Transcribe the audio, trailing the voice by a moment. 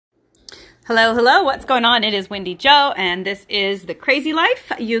Hello, hello, what's going on? It is Wendy Jo, and this is The Crazy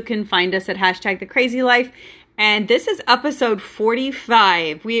Life. You can find us at #TheCrazyLife, and this is episode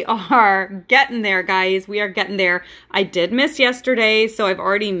 45. We are getting there, guys. We are getting there. I did miss yesterday, so I've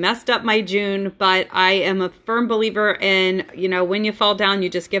already messed up my June, but I am a firm believer in, when you fall down, you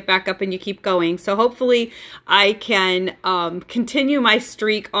just get back up and you keep going. So hopefully I can continue my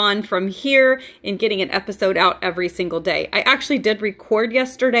streak on from here in getting an episode out every single day. I actually did record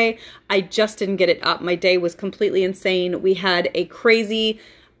yesterday. I just didn't get it up. My day was completely insane. We had a crazy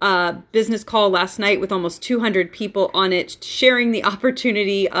business call last night with almost 200 people on it, sharing the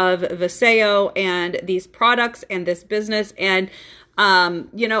opportunity of Viseo and these products and this business. And, I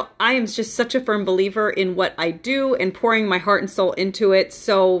am just such a firm believer in what I do and pouring my heart and soul into it.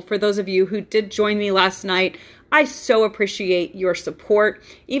 So for those of you who did join me last night, I so appreciate your support.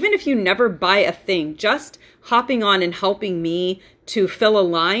 Even if you never buy a thing, just hopping on and helping me to fill a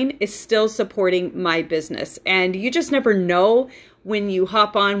line is still supporting my business. And you just never know when you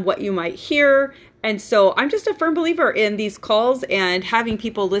hop on what you might hear. And so I'm just a firm believer in these calls and having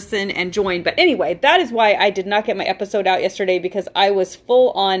people listen and join. But anyway, that is why I did not get my episode out yesterday, because I was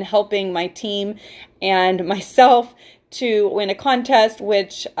full on helping my team and myself to win a contest,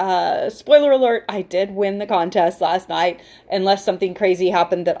 which, spoiler alert, I did win the contest last night, unless something crazy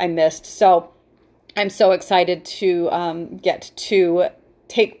happened that I missed. So I'm so excited to get to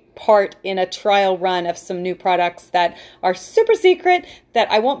take part in a trial run of some new products that are super secret that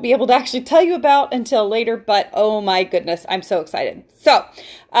I won't be able to actually tell you about until later, but oh my goodness, I'm so excited. So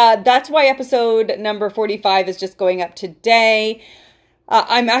that's why episode number 45 is just going up today.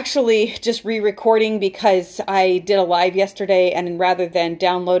 I'm actually just re-recording because I did a live yesterday, and rather than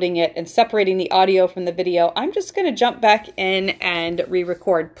downloading it and separating the audio from the video, I'm just going to jump back in and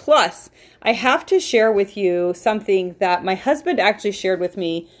re-record. Plus, I have to share with you something that my husband actually shared with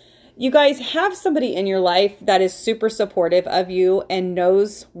me. You guys have somebody in your life that is super supportive of you and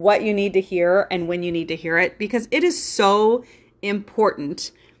knows what you need to hear and when you need to hear it, because it is so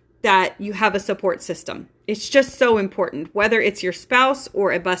important that you have a support system. It's just so important, whether it's your spouse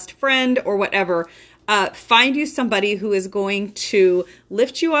or a best friend or whatever. Find you somebody who is going to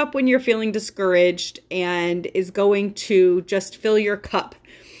lift you up when you're feeling discouraged and is going to just fill your cup.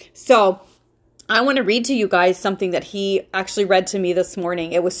 So I want to read to you guys something that he actually read to me this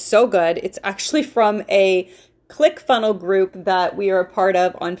morning. It was so good. It's actually from a ClickFunnels group that we are a part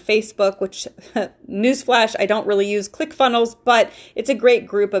of on Facebook, which, newsflash, I don't really use ClickFunnels, but it's a great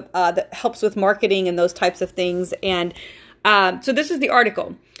group of, that helps with marketing and those types of things. And so this is the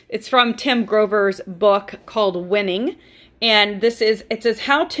article. It's from Tim Grover's book called Winning. And it says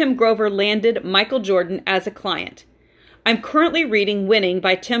how Tim Grover landed Michael Jordan as a client. I'm currently reading Winning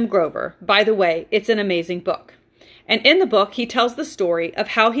by Tim Grover. By the way, it's an amazing book. And in the book, he tells the story of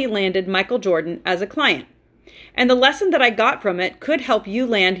how he landed Michael Jordan as a client. And the lesson that I got from it could help you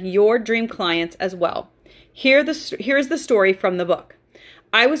land your dream clients as well. Here's the story from the book.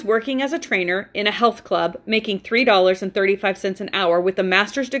 I was working as a trainer in a health club, making $3.35 an hour with a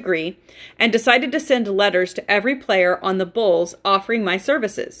master's degree, and decided to send letters to every player on the Bulls offering my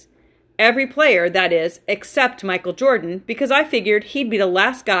services. Every player, that is, except Michael Jordan, because I figured he'd be the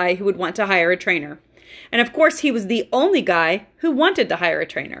last guy who would want to hire a trainer. And of course, he was the only guy who wanted to hire a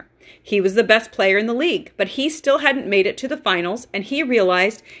trainer. He was the best player in the league, but he still hadn't made it to the finals, and he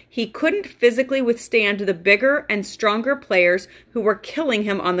realized he couldn't physically withstand the bigger and stronger players who were killing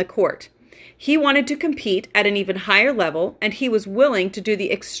him on the court. He wanted to compete at an even higher level, and he was willing to do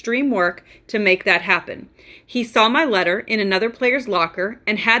the extreme work to make that happen. He saw my letter in another player's locker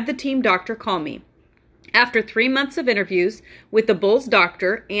and had the team doctor call me. After 3 months of interviews with the Bulls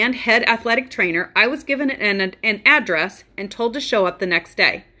doctor and head athletic trainer, I was given an address and told to show up the next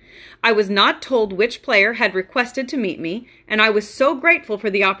day. I was not told which player had requested to meet me, and I was so grateful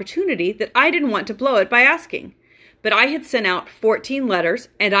for the opportunity that I didn't want to blow it by asking. But I had sent out 14 letters,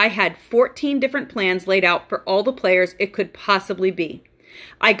 and I had 14 different plans laid out for all the players it could possibly be.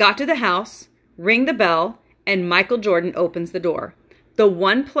 I got to the house, ring the bell, and Michael Jordan opens the door. The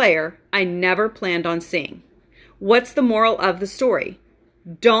one player I never planned on seeing. What's the moral of the story?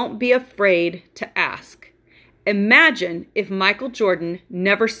 Don't be afraid to ask. Imagine if Michael Jordan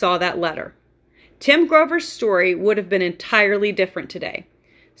never saw that letter. Tim Grover's story would have been entirely different today.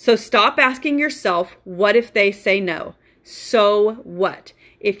 So stop asking yourself, what if they say no? So what?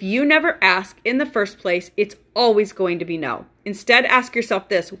 If you never ask in the first place, it's always going to be no. Instead, ask yourself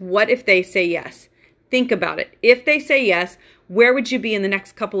this, what if they say yes? Think about it. If they say yes, where would you be in the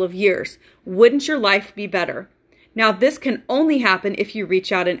next couple of years? Wouldn't your life be better? Now, this can only happen if you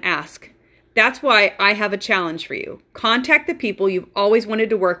reach out and ask. That's why I have a challenge for you. Contact the people you've always wanted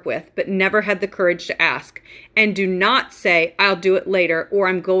to work with, but never had the courage to ask. And do not say, I'll do it later, or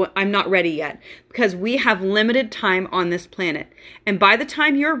I'm not ready yet, because we have limited time on this planet. And by the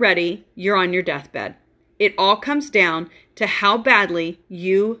time you're ready, you're on your deathbed. It all comes down to how badly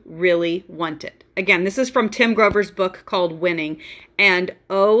you really want it. Again, this is from Tim Grover's book called Winning. And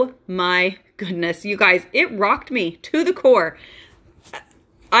oh my goodness, you guys, it rocked me to the core.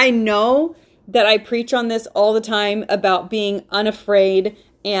 I know that I preach on this all the time about being unafraid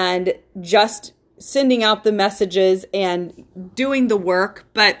and just sending out the messages and doing the work,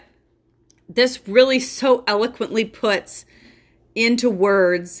 but this really so eloquently puts into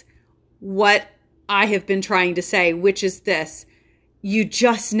words what I have been trying to say, which is this: you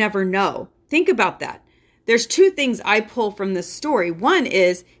just never know. Think about that. There's two things I pull from this story. One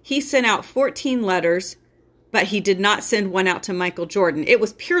is he sent out 14 letters, but he did not send one out to Michael Jordan. It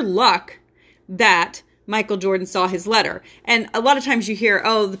was pure luck that Michael Jordan saw his letter. And a lot of times you hear,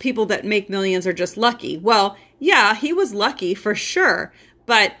 oh, the people that make millions are just lucky. Well, yeah, he was lucky for sure.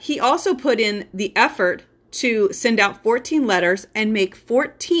 But he also put in the effort to send out 14 letters and make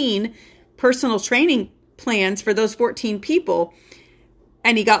 14 personal training plans for those 14 people.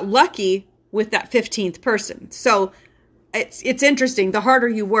 And he got lucky with that 15th person. So it's interesting. The harder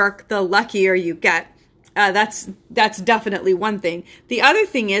you work, the luckier you get. That's definitely one thing. The other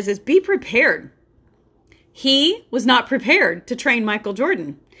thing is be prepared. He was not prepared to train Michael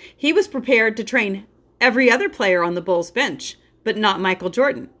Jordan. He was prepared to train every other player on the Bulls bench, but not Michael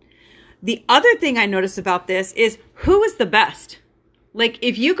Jordan. The other thing I notice about this is who is the best? Like,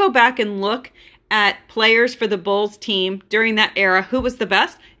 if you go back and look at players for the Bulls team during that era, who was the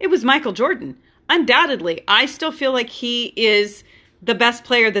best? It was Michael Jordan. Undoubtedly, I still feel like he is the best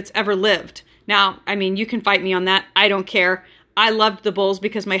player that's ever lived. Now, I mean, you can fight me on that. I don't care. I loved the Bulls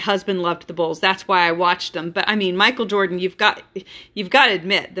because my husband loved the Bulls. That's why I watched them. But I mean, Michael Jordan, you've got to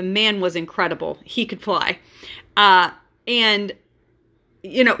admit, the man was incredible. He could fly. And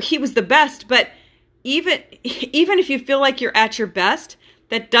you know, he was the best, but even if you feel like you're at your best,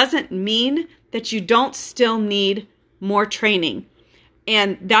 that doesn't mean that you don't still need more training.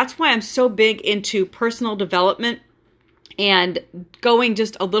 And that's why I'm so big into personal development and going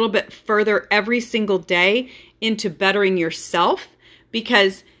just a little bit further every single day into bettering yourself,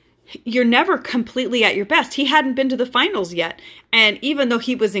 because you're never completely at your best. He hadn't been to the finals yet. And even though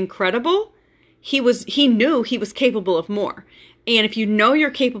he was incredible, he knew he was capable of more. And if you know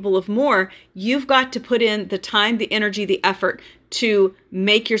you're capable of more, you've got to put in the time, the energy, the effort to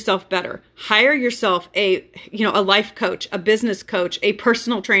make yourself better. Hire yourself a life coach, a business coach, a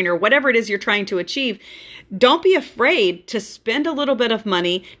personal trainer, whatever it is you're trying to achieve. Don't be afraid to spend a little bit of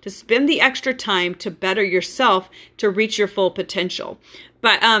money, to spend the extra time to better yourself, to reach your full potential.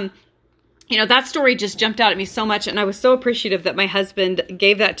 But, that story just jumped out at me so much, and I was so appreciative that my husband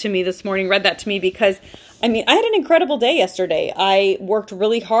gave that to me this morning, read that to me, because, I had an incredible day yesterday. I worked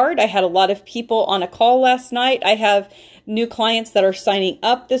really hard. I had a lot of people on a call last night. I have new clients that are signing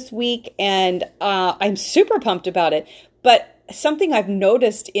up this week, and I'm super pumped about it. But something I've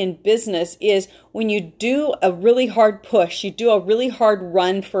noticed in business is when you do a really hard push, you do a really hard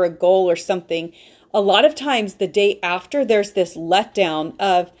run for a goal or something, a lot of times the day after, there's this letdown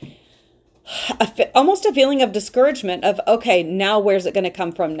of almost a feeling of discouragement of, okay, now where's it going to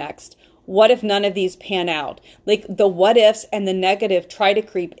come from next? What if none of these pan out? Like, the what ifs and the negative try to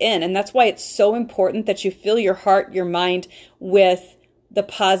creep in. And that's why it's so important that you fill your heart, your mind with the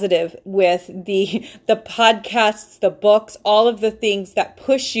positive, with the podcasts, the books, all of the things that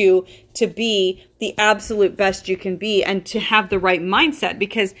push you to be the absolute best you can be and to have the right mindset,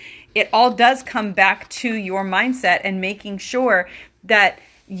 because it all does come back to your mindset and making sure that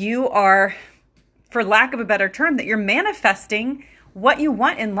you are, for lack of a better term, that you're manifesting what you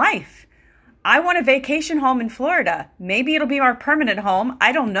want in life. I want a vacation home in Florida. Maybe it'll be our permanent home.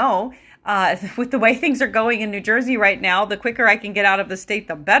 I don't know. With the way things are going in New Jersey right now, the quicker I can get out of the state,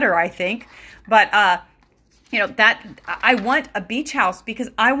 the better, I think. But, that I want a beach house because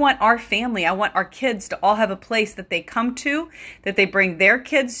I want our family, I want our kids to all have a place that they come to, that they bring their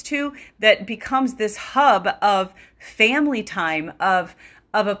kids to, that becomes this hub of family time, of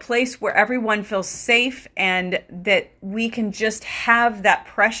a place where everyone feels safe and that we can just have that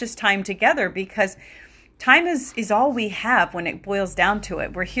precious time together, because time is all we have when it boils down to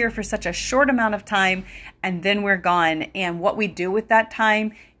it. We're here for such a short amount of time and then we're gone. And what we do with that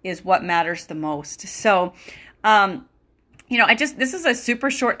time is what matters the most. So, this is a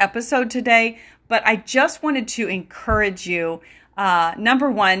super short episode today, but I just wanted to encourage you. Number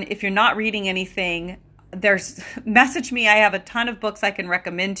one, if you're not reading anything, message me. I have a ton of books I can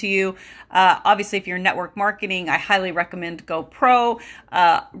recommend to you. Obviously, if you're in network marketing, I highly recommend Go Pro.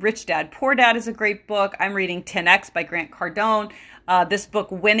 Rich Dad, Poor Dad is a great book. I'm reading 10X by Grant Cardone. This book,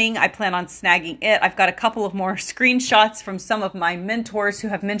 Winning, I plan on snagging it. I've got a couple of more screenshots from some of my mentors who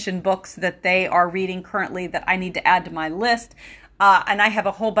have mentioned books that they are reading currently that I need to add to my list. And I have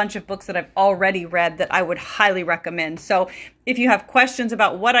a whole bunch of books that I've already read that I would highly recommend. So if you have questions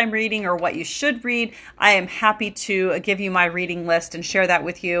about what I'm reading or what you should read, I am happy to give you my reading list and share that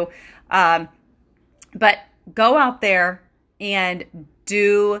with you. But go out there and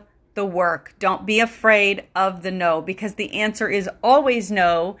do the work. Don't be afraid of the no, because the answer is always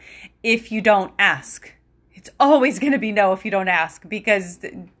no if you don't ask. It's always going to be no if you don't ask, because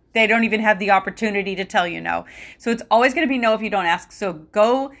they don't even have the opportunity to tell you no. So it's always going to be no if you don't ask. So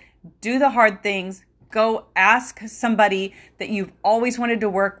go do the hard things. Go ask somebody that you've always wanted to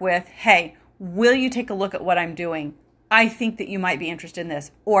work with, hey, will you take a look at what I'm doing? I think that you might be interested in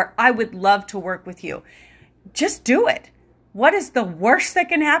this, or I would love to work with you. Just do it. What is the worst that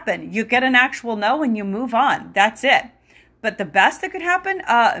can happen? You get an actual no and you move on. That's it. But the best that could happen,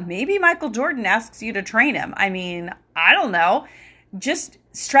 maybe Michael Jordan asks you to train him. I mean, I don't know. Just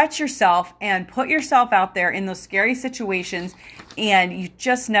stretch yourself and put yourself out there in those scary situations, and you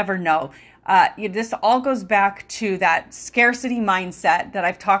just never know. This all goes back to that scarcity mindset that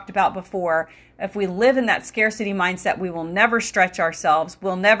I've talked about before. If we live in that scarcity mindset, we will never stretch ourselves.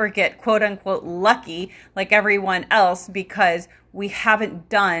 We'll never get quote unquote lucky like everyone else, because we haven't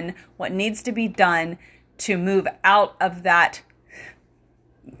done what needs to be done to move out of that,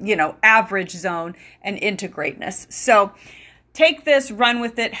 average zone and into greatness. So take this, run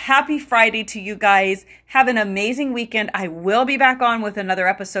with it. Happy Friday to you guys. Have an amazing weekend. I will be back on with another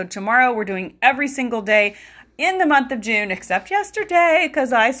episode tomorrow. We're doing every single day in the month of June, except yesterday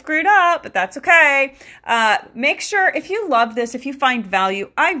because I screwed up, but that's okay. Make sure, if you love this, if you find value,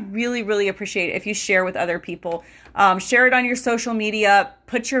 I really, really appreciate it if you share with other people. Share it on your social media,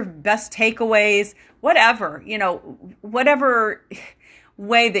 put your best takeaways, whatever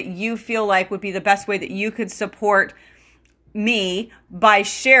way that you feel like would be the best way that you could support me by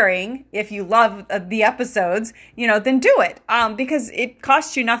sharing. If you love the episodes, then do it, because it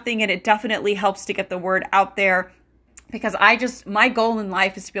costs you nothing, and it definitely helps to get the word out there, because my goal in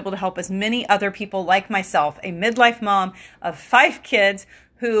life is to be able to help as many other people like myself, a midlife mom of 5 kids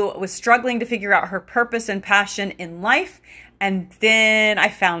who was struggling to figure out her purpose and passion in life. And then I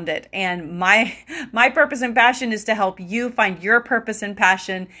found it. And my purpose and passion is to help you find your purpose and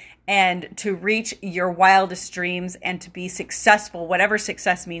passion, and to reach your wildest dreams, and to be successful, whatever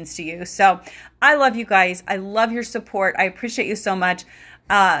success means to you. So I love you guys. I love your support. I appreciate you so much.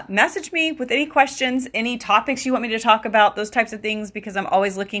 Message me with any questions, any topics you want me to talk about, those types of things, because I'm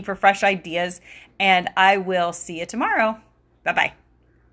always looking for fresh ideas. And I will see you tomorrow. Bye-bye.